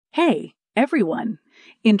Hey, everyone!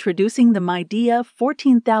 Introducing the Midea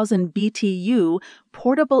 14,000 BTU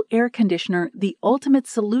portable air conditioner, the ultimate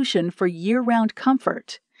solution for year-round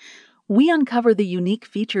comfort. We uncover the unique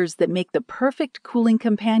features that make the perfect cooling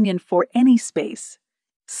companion for any space.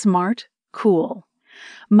 Smart, cool.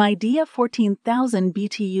 Midea 14,000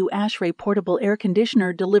 BTU ASHRAE portable air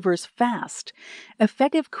conditioner delivers fast,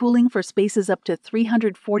 effective cooling for spaces up to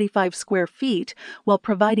 345 square feet while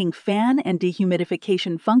providing fan and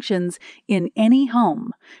dehumidification functions in any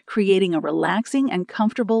home, creating a relaxing and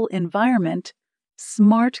comfortable environment.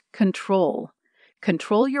 Smart control.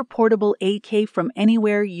 Control your portable AK from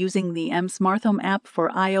anywhere using the MSmartHome app for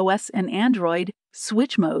iOS and Android,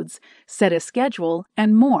 switch modes, set a schedule,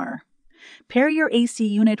 and more. Pair your AC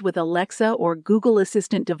unit with Alexa or Google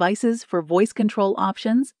Assistant devices for voice control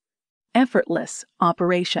options. Effortless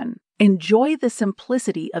operation. Enjoy the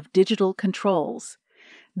simplicity of digital controls.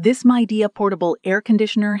 This Midea portable air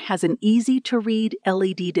conditioner has an easy-to-read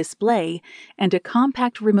LED display and a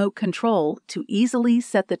compact remote control to easily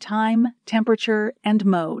set the time, temperature, and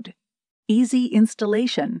mode. Easy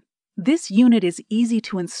installation. This unit is easy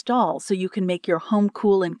to install so you can make your home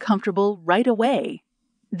cool and comfortable right away.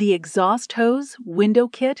 The exhaust hose, window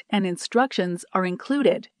kit, and instructions are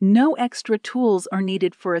included. No extra tools are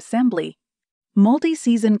needed for assembly.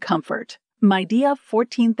 Multi-season comfort. Midea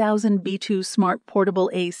 14,000 B2 Smart Portable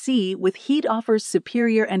AC with heat offers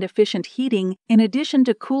superior and efficient heating in addition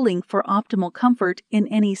to cooling for optimal comfort in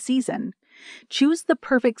any season. Choose the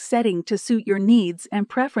perfect setting to suit your needs and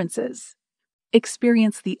preferences.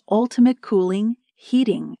 Experience the ultimate cooling,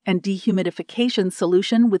 heating, and dehumidification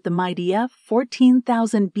solution with the Midea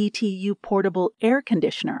 14,000 BTU portable air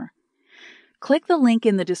conditioner. Click the link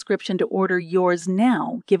in the description to order yours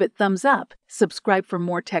now, give it thumbs up, subscribe for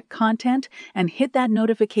more tech content, and hit that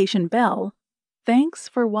notification bell. Thanks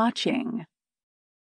for watching.